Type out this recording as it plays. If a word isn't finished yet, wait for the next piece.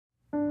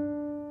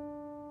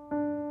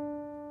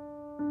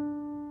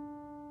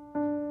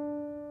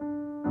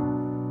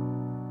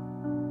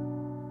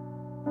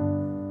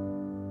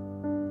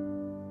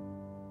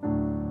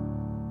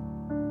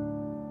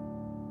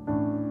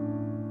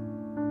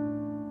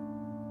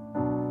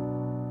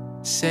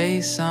Say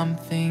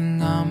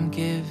something, I'm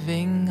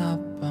giving up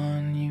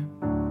on you.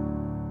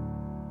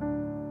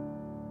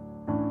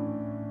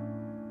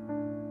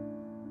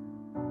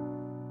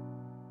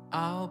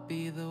 I'll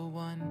be the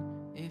one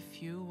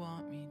if you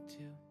want me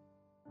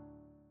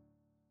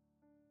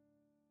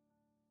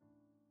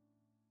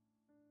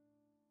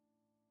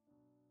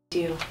to.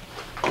 You.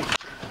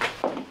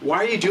 Why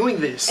are you doing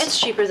this? It's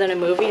cheaper than a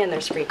movie and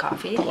there's free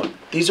coffee. Look,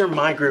 these are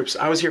my groups.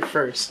 I was here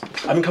first.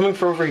 I've been coming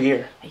for over a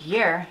year. A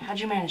year? How'd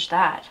you manage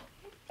that?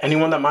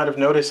 Anyone that might have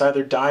noticed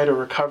either died or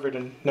recovered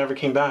and never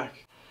came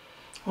back.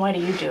 Why do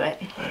you do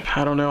it?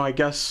 I don't know. I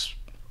guess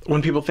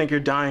when people think you're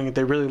dying,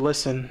 they really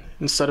listen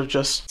instead of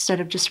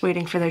just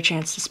waiting for their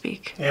chance to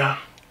speak. Yeah.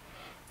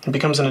 It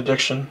becomes an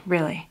addiction.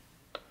 Really?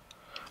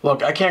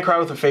 Look, I can't cry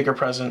with a faker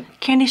present.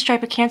 Candy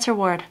stripe a cancer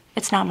ward.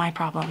 It's not my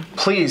problem.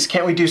 Please,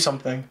 can't we do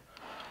something?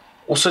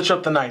 We'll switch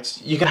up the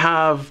nights. You can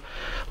have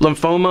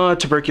lymphoma,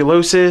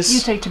 tuberculosis.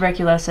 You take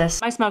tuberculosis.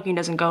 My smoking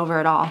doesn't go over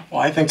at all.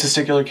 Well, I think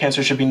testicular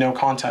cancer should be no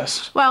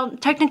contest. Well,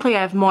 technically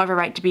I have more of a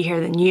right to be here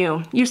than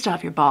you. You still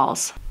have your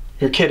balls.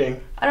 You're kidding.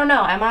 I don't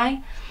know, am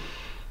I?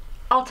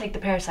 I'll take the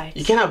parasites.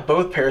 You can't have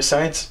both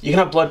parasites. You can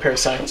have blood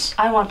parasites.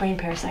 I want brain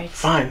parasites.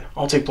 Fine,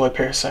 I'll take blood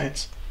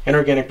parasites.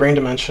 Inorganic brain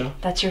dementia.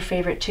 That's your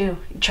favorite too.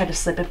 You tried to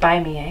slip it by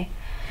me, eh?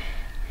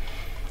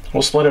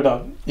 We'll split it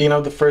up. You can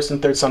have the first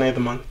and third Sunday of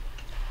the month.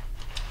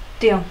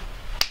 Deal.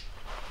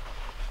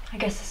 I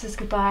guess this is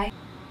goodbye.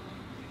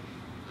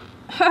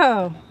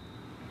 Oh.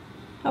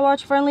 I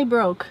watch Friendly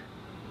broke.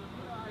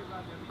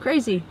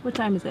 Crazy. What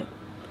time is it?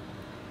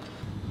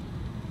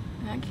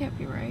 That can't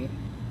be right.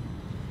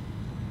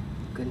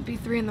 Couldn't be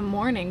 3 in the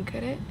morning,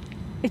 could it?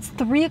 It's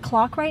 3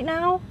 o'clock right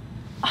now?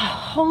 Oh,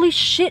 holy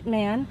shit,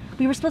 man.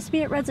 We were supposed to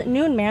be at Red's at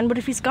noon, man. What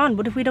if he's gone?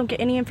 What if we don't get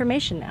any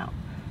information now?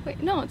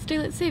 Wait, no, it's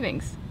daylight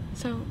savings.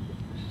 So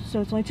it's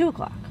only 2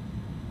 o'clock.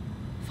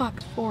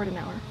 fuck, forward an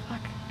hour.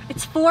 Fuck.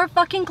 It's 4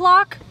 fucking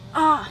clock?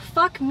 Ah,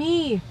 fuck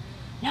me.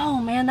 No,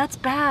 man, that's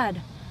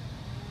bad.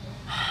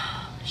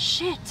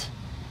 Shit.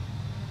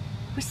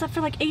 We slept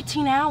for like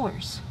 18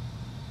 hours.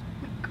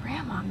 My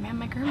grandma, man,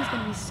 my grandma's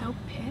gonna be so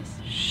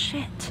pissed.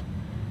 Shit.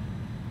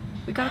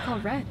 We gotta call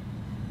Red.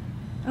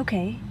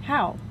 Okay,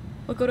 how?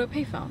 We'll go to a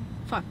payphone.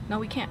 Fuck, no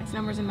we can't. His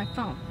number's in my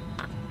phone.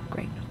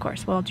 Great, of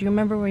course. Well, do you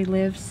remember where he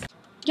lives?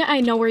 Yeah, I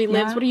know where he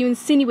lives. Yeah? What are you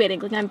insinuating?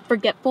 Like I'm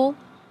forgetful?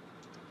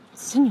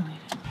 Insinuated.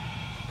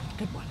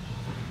 Good one.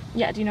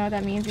 Yeah, do you know what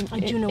that means? I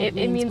do know what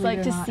it means like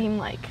believe it to or not. seem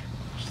like.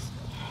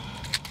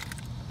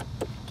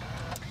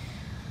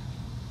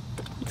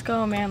 Let's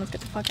go, man. Let's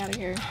get the fuck out of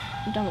here.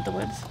 I'm done with the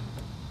woods.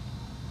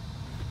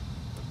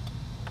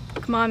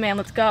 Come on, man.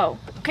 Let's go.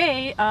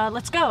 Okay,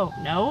 let's go.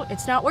 No,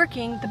 it's not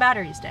working. The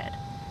battery's dead.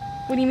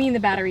 What do you mean the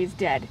battery's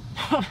dead?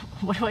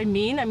 What do I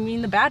mean? I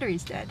mean the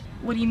battery's dead.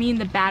 What do you mean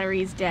the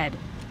battery's dead?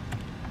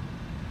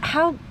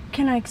 How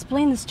can I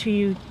explain this to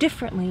you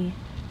differently?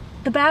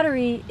 The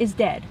battery is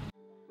dead.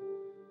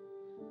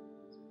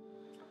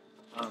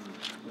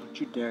 Don't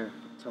you dare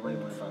tell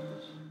anyone about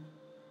this.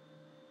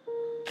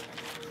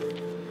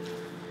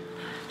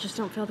 Just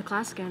don't fail the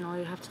class again, or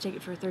you have to take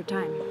it for a 3rd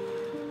time.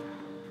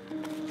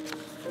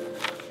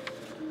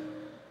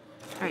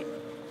 Alright.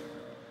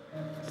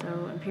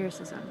 So,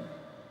 empiricism.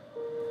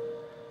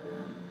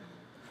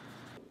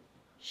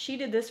 She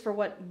did this for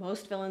what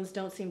most villains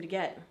don't seem to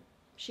get.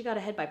 She got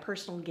ahead by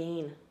personal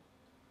gain.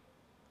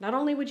 Not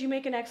only would you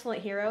make an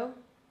excellent hero,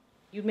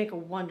 you'd make a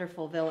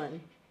wonderful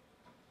villain.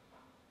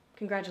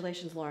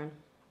 Congratulations, Lauren.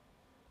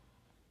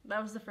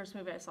 That was the first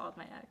movie I saw with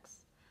my ex.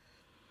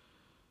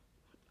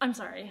 I'm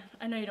sorry.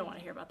 I know you don't want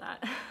to hear about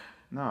that.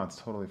 No, it's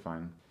totally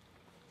fine.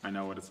 I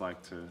know what it's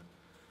like to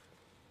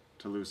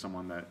lose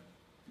someone that,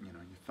 you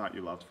thought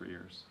you loved for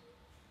years.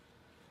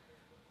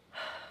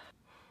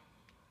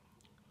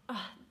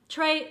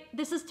 Trey,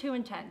 this is too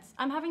intense.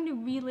 I'm having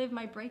to relive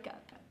my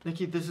breakup.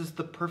 Nikki, this is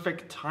the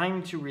perfect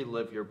time to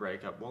relive your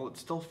breakup while it's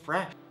still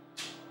fresh.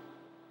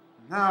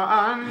 Now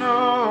I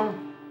know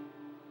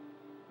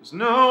there's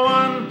no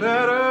one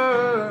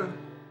better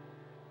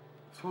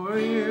for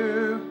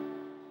you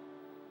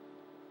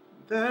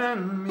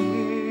than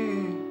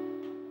me.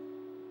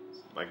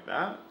 Like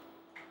that?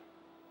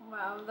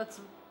 Wow,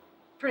 that's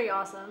pretty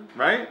awesome.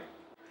 Right?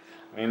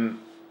 I mean,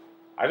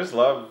 I just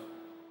love,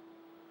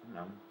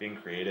 being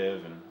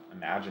creative and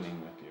imagining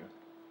with you.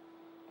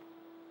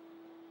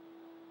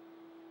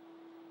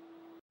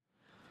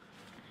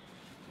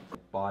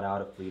 Bought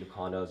out a fleet of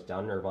condos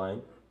down in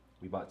Irvine.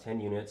 We bought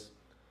 10 units,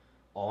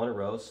 all in a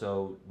row,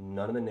 so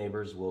none of the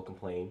neighbors will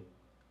complain.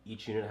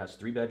 Each unit has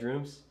 3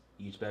 bedrooms,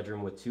 each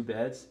bedroom with 2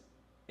 beds,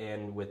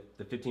 and with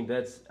the 15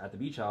 beds at the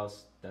beach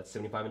house, that's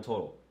 75 in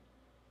total.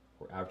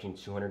 We're averaging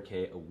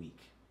 $200K a week.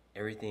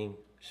 Everything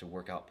should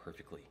work out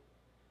perfectly.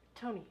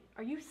 Tony,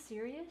 are you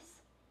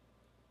serious?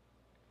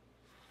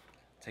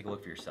 Take a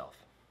look for yourself.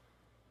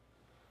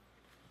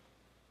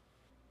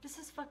 This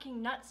is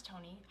fucking nuts,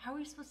 Tony. How are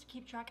we supposed to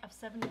keep track of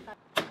 75?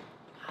 So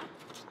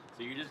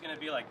you're just gonna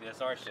be like this,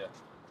 aren't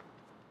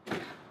you?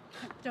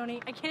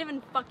 Tony, I can't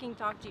even fucking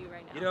talk to you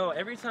right now. You know,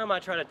 every time I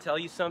try to tell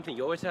you something,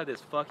 you always have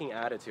this fucking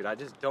attitude. I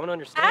just don't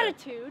understand.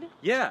 Attitude?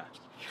 Yeah.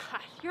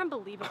 God, you're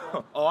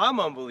unbelievable. Oh, I'm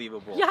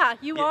unbelievable. Yeah,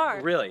 you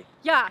are. Really?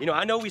 Yeah. You know,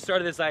 I know we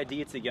started this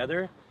idea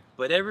together,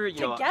 but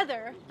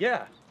Together?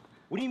 Yeah.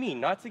 What do you mean,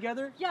 not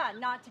together? Yeah,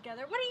 not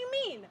together. What do you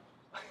mean?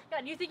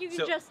 God, you think you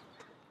can just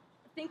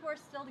think we're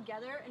still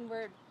together and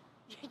we're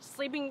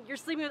sleeping? You're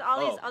sleeping with all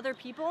these other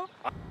people?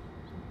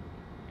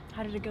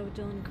 How did it go with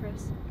Dylan and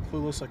Chris?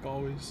 Clueless like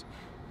always.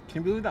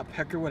 Can you believe that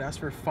Pecker would ask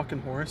for a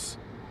fucking horse?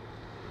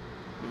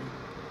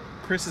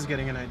 Chris is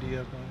getting an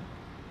idea,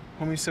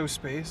 but homie's so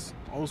spaced.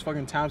 All those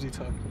fucking tabs he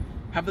took.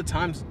 Half the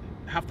time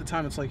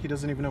it's like he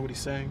doesn't even know what he's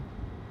saying.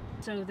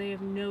 So they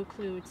have no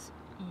clue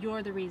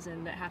you're the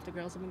reason that half the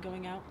girls have been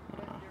going out?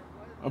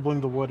 I blame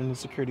the wood and his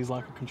security's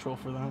lack of control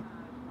for that.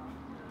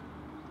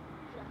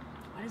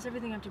 Why does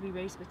everything have to be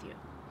race with you?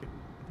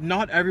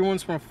 Not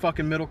everyone's from a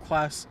fucking middle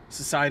class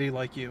society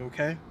like you,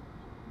 okay?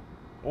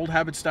 Old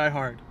habits die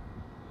hard.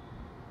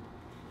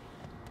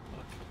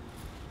 Look.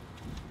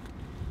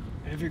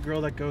 Every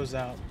girl that goes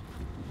out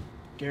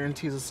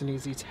guarantees us an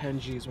easy 10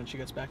 G's when she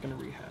gets back into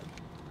rehab.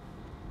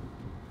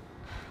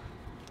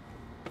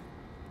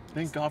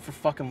 Thank God for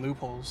fucking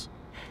loopholes.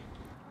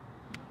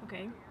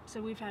 Okay,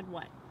 so we've had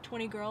what?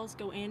 20 girls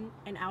go in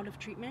and out of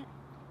treatment?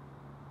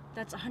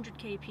 That's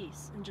 $100K a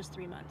piece in just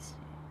 3 months.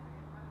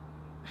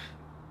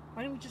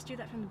 Why didn't we just do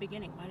that from the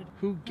beginning?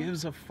 Who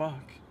gives a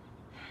fuck?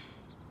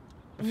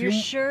 And you're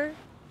sure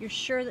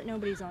that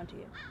nobody's onto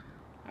you?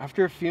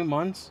 After a few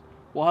months,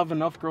 we'll have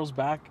enough girls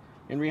back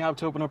in rehab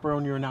to open up our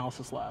own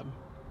urinalysis lab.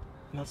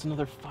 And that's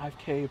another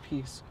 $5K a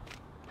piece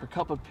per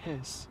cup of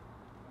piss.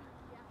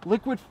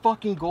 Liquid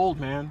fucking gold,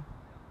 man.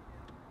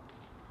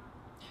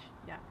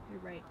 Yeah,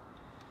 you're right.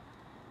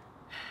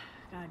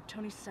 God,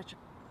 Tony's such a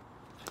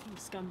fucking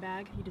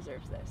scumbag. He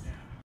deserves this. Yeah.